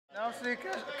Sri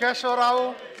Keshava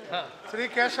Rao. Sri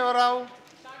Keshava Rao.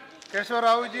 Keshava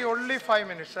Rao ji, only 5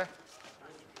 minutes.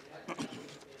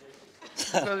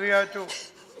 Because we have to.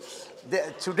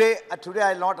 Today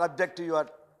I will not object to your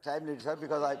time limit, sir,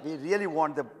 because we really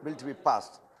want the bill to be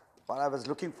passed. But I was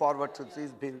looking forward to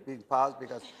this bill being passed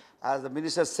because, as the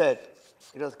minister said,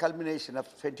 it was a culmination of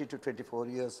 20 to 24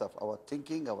 years of our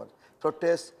thinking, our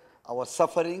protests, our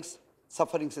sufferings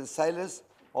in silence,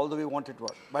 although we wanted to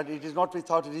work. But it is not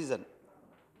without reason.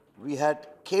 We had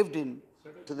caved in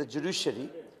to the judiciary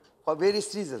for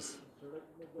various reasons.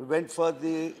 We went for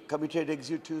the committed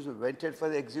executives, we went for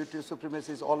the executive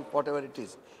supremacies, all whatever it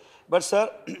is. But sir,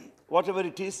 whatever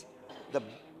it is, the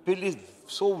bill is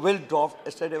so well drafted.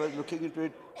 Yesterday I was looking into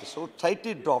it, it's so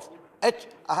tightly drafted.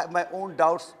 Yet I have my own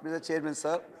doubts, Mr. Chairman,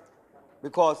 sir,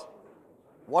 because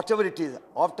whatever it is,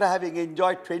 after having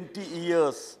enjoyed 20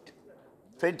 years,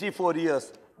 24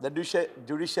 years, the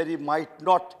judiciary might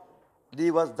not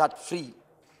leave us that free.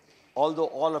 Although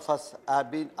all of us have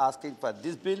been asking for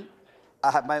this bill, I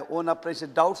have my own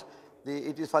appraised doubts.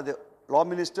 It is for the law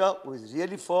minister, who is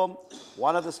really firm,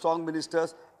 one of the strong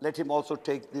ministers. Let him also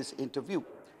take this interview.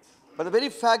 But the very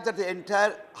fact that the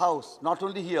entire House, not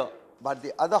only here, but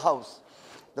the other House,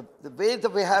 the way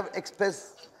that we have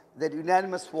expressed their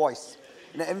unanimous voice,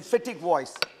 an emphatic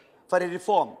voice for a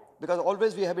reform, because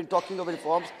always we have been talking of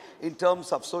reforms in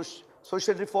terms of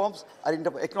social reforms or in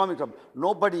terms of economic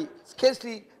reforms.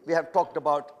 Scarcely we have talked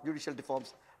about judicial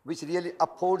reforms, which really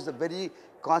upholds the very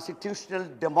constitutional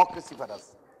democracy for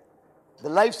us, the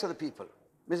lives of the people.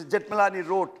 Mr. Jetmalani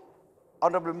wrote,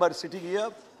 honorable member sitting here,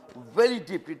 very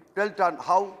deeply dwelt on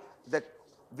how that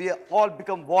we all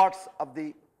become wards of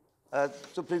the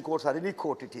Supreme Court or any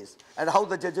court it is, and how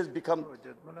the judges become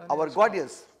our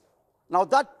guardians. Now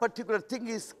that particular thing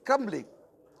is crumbling.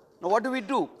 Now what do we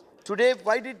do? Today,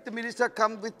 why did the minister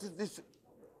come with this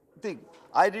thing?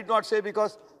 I did not say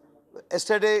because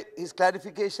yesterday his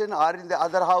clarification or in the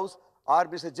other house or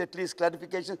Mr. Jaitley's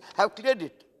clarification have cleared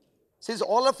it. Since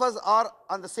all of us are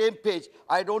on the same page,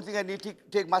 I don't think I need to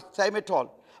take much time at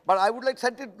all. But I would like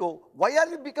to know, why are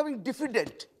we becoming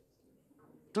diffident?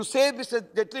 To say, Mr.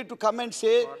 Jaitley, to come and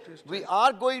say, we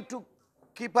are going to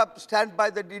stand by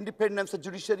the independence of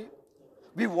judiciary.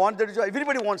 We want the judiciary.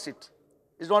 Everybody wants it.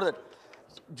 It's not that.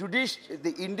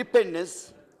 The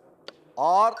independence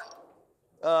or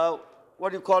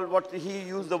what he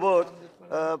used the word,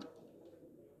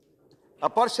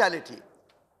 partiality.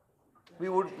 We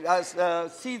would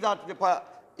see that the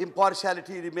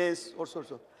impartiality remains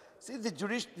also. See,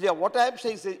 what I am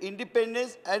saying is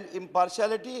independence and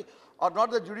impartiality are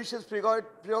not the judicial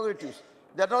prerogatives.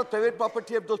 They are not private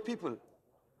property of those people.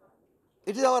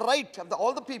 It is our right of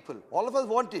all the people. All of us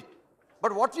want it.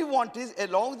 But what we want is,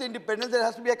 along with the independence, there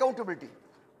has to be accountability.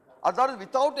 Otherwise,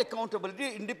 without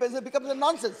accountability, independence becomes a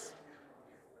nonsense.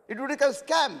 It would become a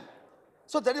scam.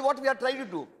 So that is what we are trying to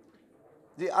do.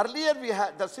 Earlier we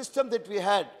had, the system that we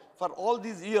had for all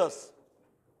these years,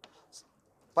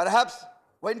 perhaps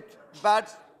went bad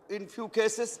in few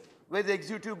cases where the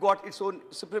executive got its own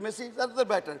supremacy. That's the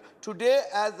matter. Today,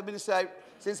 as the minister,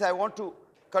 since I want to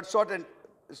cut short and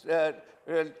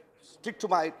stick to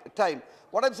my time,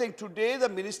 what I'm saying, today the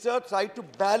minister tried to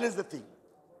balance the thing.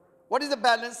 What is the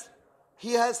balance?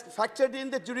 He has factored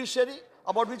in the judiciary,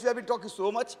 about which we have been talking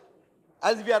so much,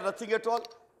 as we are nothing at all.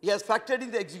 He has factored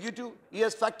in the executive. He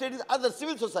has factored in other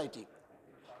civil society.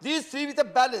 These three with a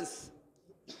balance.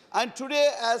 And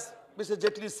today, as Mr.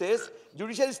 Jaitley says,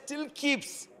 judiciary still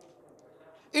keeps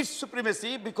its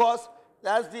supremacy because,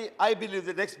 I believe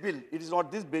the next bill, it is not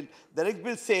this bill, the next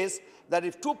bill says that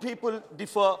if two people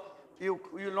differ, you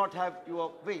will not have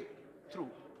your way through.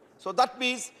 So that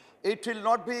means it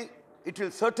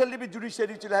will certainly be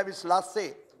judiciary which will have its last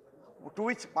say, to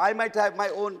which I might have my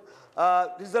own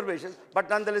reservations, but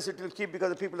nonetheless it will keep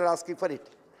because the people are asking for it.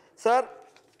 Sir,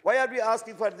 why are we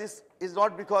asking for this? Is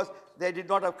not because they did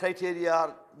not have criteria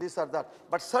or this or that,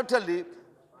 but certainly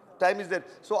time is there.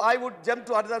 So I would jump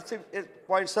to another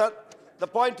point, sir. The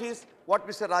point is what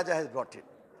Mr. Rajya has brought in,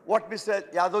 what Mr.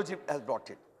 Yadavji has brought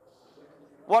in,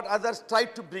 what others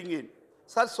tried to bring in,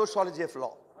 such sociology of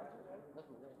law.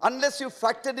 Unless you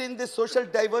factor in the social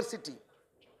diversity,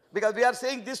 because we are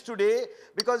saying this today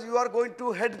because you are going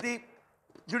to head the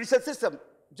judicial system,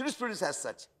 jurisprudence as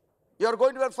such. You are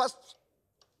going to be our first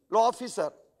law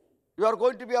officer. You are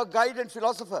going to be a guide and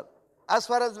philosopher as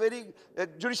far as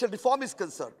judicial reform is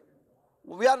concerned.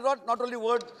 We are not only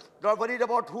worried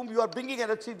about whom you are bringing as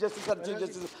a Chief Justice or Chief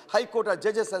Justice, High Court or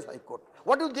judges as High Court.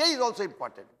 What you do there is also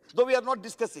important, though we are not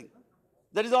discussing.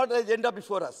 There is not an agenda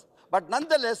before us. But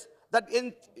nonetheless, that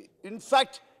in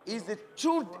fact is the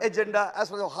true agenda as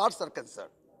far as our hearts are concerned.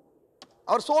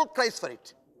 Our soul cries for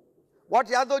it. What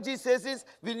Yadavji says is,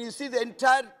 when you see the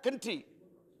entire country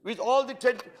with all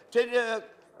the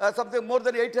something more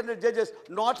than 800 judges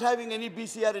not having any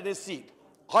BCR in a seat,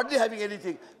 hardly having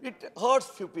anything, it hurts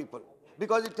few people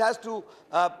because it has to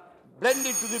blend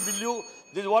into the milieu.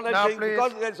 This is what I'm Now, saying. please.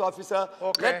 Because there is officer,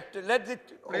 Okay. let the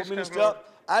Please Home Minister, conclude.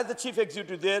 as the Chief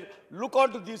Executive there, look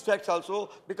on to these facts also,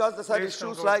 because there are Please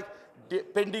issues conclude. like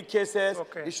pending cases,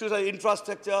 Okay. issues like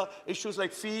infrastructure, issues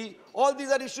like fee. All these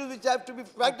are issues which have to be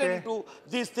factored Okay. into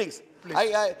these things.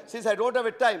 Please. Since I don't have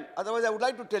a time, otherwise I would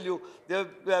like to tell you,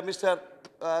 Mr.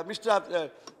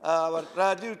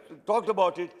 Raju talked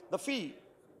about it, the fee.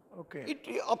 Okay. It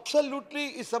absolutely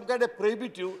is some kind of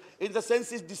prohibitive in the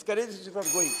sense it discourages you from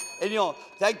going. Anyhow,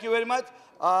 thank you very much.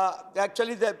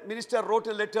 Actually, the minister wrote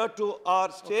a letter to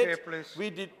our state. Okay, please.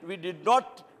 We did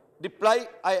not reply.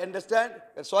 I understand.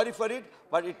 Sorry for it,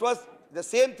 but it was the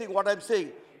same thing. What I'm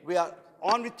saying, we are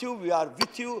on with you. We are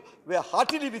with you. We are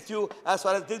heartily with you as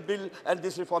far as this bill and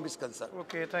this reform is concerned.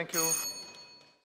 Okay, thank you.